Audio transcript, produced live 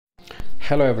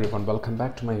Hello everyone, welcome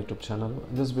back to my YouTube channel.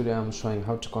 In this video I'm showing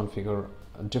how to configure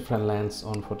different LANs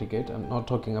on FortiGate. I'm not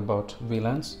talking about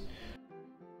VLANs.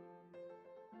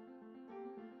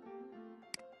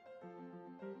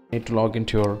 You need to log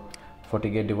into your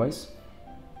FortiGate device,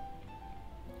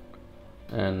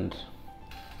 and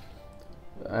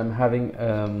I'm having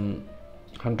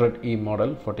 100E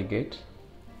model FortiGate,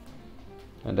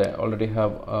 and I already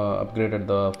have upgraded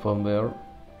the firmware.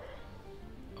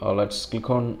 Let's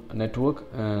click on network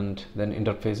and then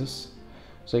interfaces.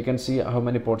 So you can see how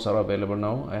many ports are available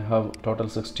now. I have total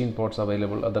 16 ports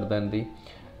available other than the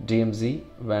DMZ,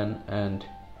 WAN and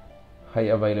high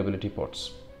availability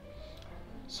ports.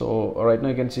 So right now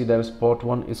you can see there is port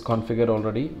 1 is configured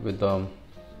already with the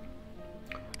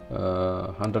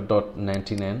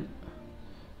 100.99,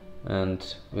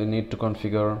 and we need to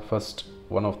configure first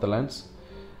one of the LANs.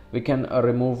 We can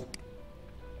remove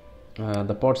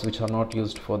the ports which are not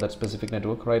used for that specific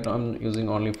network. Right now I'm using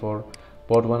only for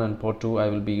port 1 and port 2. I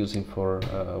will be using for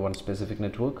one specific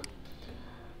network,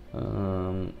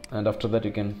 and after that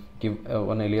you can give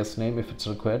one alias name if it's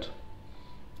required,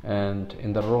 and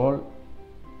in the role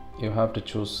you have to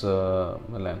choose a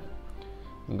LAN.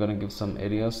 I'm gonna give some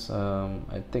areas.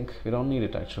 I think we don't need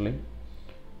it actually,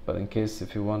 but in case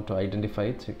if you want to identify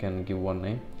it, you can give one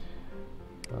name.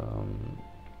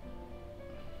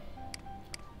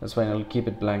 That's fine, I'll keep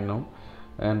it blank now.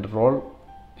 And role,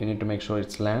 you need to make sure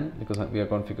it's LAN because we are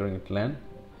configuring it LAN.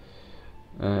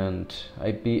 And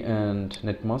IP and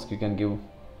netmask, you can give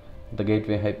the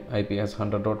gateway IP as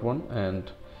 100.1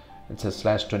 and it's a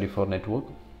 /24 network.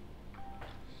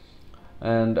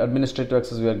 And administrator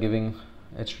access, we are giving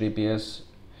HTTPS,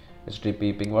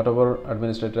 HTTP ping, whatever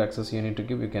administrator access you need to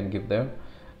give, you can give there.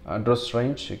 Address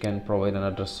range, you can provide an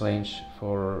address range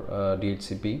for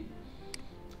DHCP.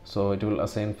 So it will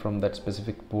assign from that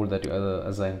specific pool that you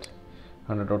assigned.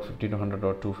 100.50 to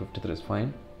 100.253 is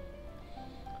fine.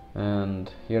 And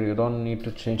here you don't need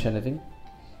to change anything.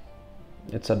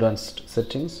 It's advanced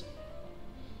settings,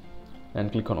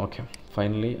 and click on OK.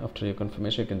 Finally, after your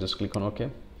confirmation, you can just click on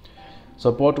OK.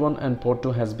 So port 1 and port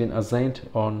 2 has been assigned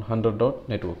on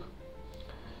 100.network,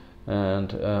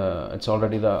 and it's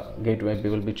already the gateway IP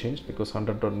will be changed because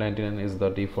 100.99 is the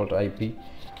default IP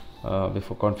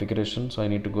before configuration. So I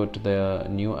need to go to the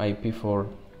new IP for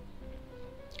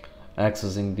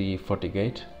accessing the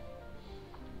FortiGate.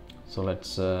 So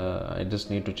let's I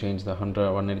just need to change the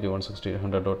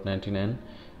 192.168.100.99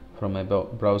 from my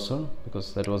browser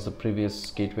because that was the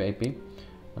previous gateway IP,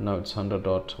 and now it's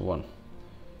 100.1.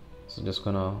 So just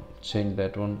gonna change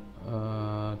that one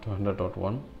to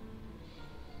 100.1.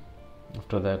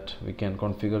 After that we can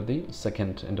configure the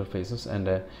second interfaces and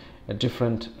a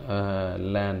different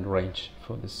LAN range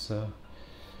for this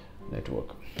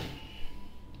network.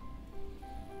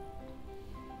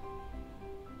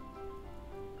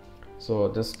 So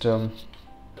just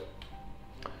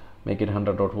make it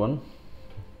 100.1.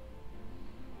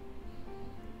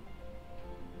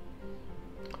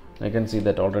 I can see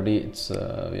that already it's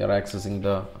we are accessing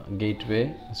the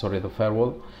gateway, the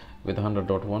firewall with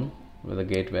 100.1 with the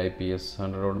gateway IP is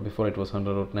 100. Before it was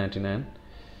 100.99.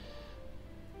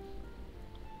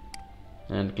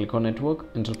 And click on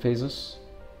network interfaces.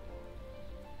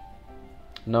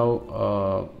 Now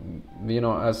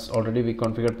as already we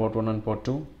configured port 1 and port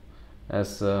 2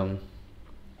 as one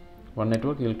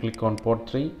network. You'll click on port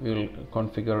 3. We will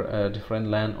configure a different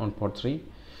LAN on port 3.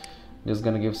 Just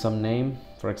gonna give some name.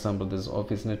 For example, this is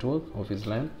office network, office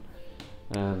LAN,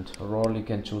 and role you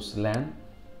can choose LAN.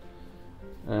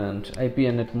 And IP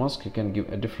and netmask you can give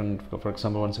a different, for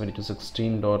example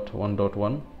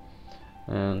 172.16.1.1,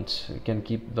 and you can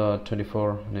keep the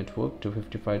 24 network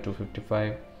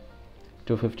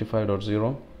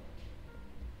 255.255.255.0,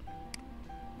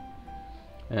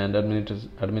 and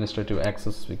administrative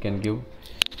access we can give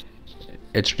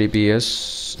HTTP,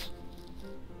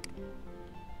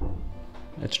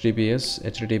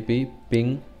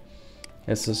 ping,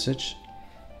 SSH,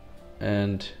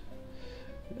 and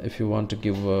if you want to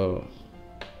give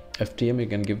FTM you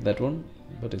can give that one,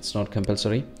 but it's not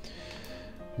compulsory.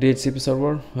 DHCP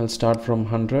server, I'll start from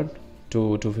 100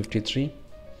 to 253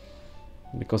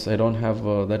 because I don't have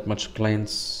that much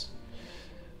clients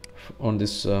on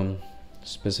this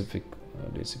specific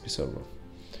DHCP server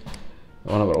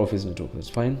on our office network. That's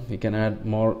fine. You can add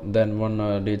more than one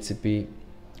DHCP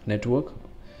network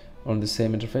on the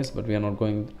same interface, but we are not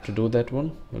going to do that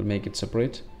one. We'll make it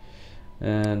separate,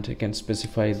 and you can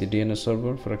specify the DNS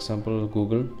server, for example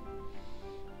Google,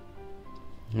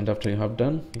 and after you have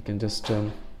done you can just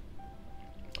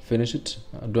finish it.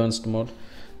 Advanced mode,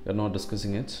 we are not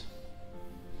discussing it.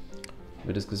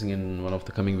 We're discussing in one of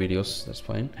the coming videos. That's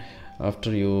fine.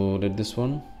 After you did this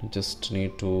one, you just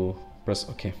need to press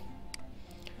OK.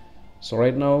 So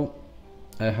right now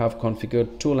I have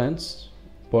configured two LANs,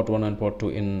 port 1 and port 2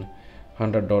 in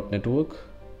 100 network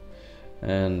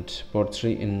and port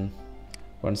 3 in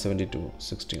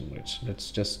 172.16.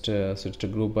 Let's just switch to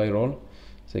group by role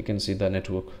so you can see the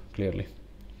network clearly.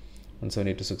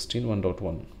 172.16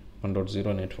 1.1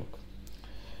 1.0 network.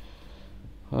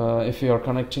 If you are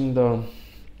connecting the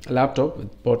laptop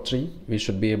with port 3, we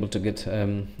should be able to get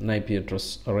an IP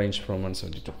address range from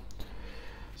 172.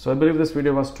 So I believe this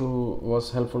video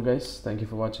was helpful, guys. Thank you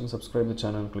for watching. Subscribe the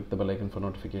channel, click the bell icon for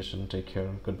notification. Take care.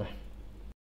 Goodbye.